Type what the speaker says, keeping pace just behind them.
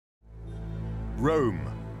Rome,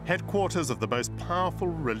 headquarters of the most powerful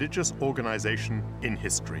religious organization in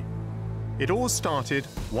history. It all started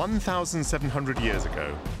 1,700 years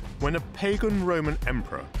ago when a pagan Roman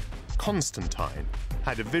emperor, Constantine,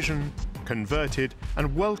 had a vision, converted,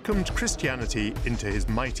 and welcomed Christianity into his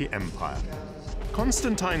mighty empire.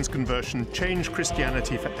 Constantine's conversion changed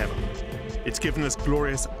Christianity forever. It's given us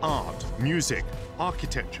glorious art, music,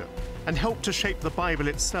 architecture, and helped to shape the Bible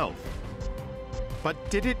itself.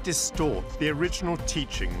 But did it distort the original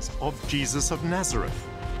teachings of Jesus of Nazareth?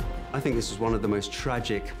 I think this is one of the most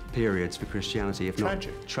tragic periods for Christianity, if not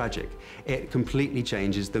tragic. It completely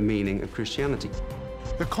changes the meaning of Christianity.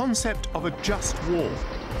 The concept of a just war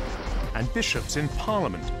and bishops in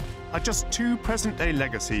Parliament are just two present-day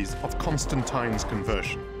legacies of Constantine's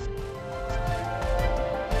conversion.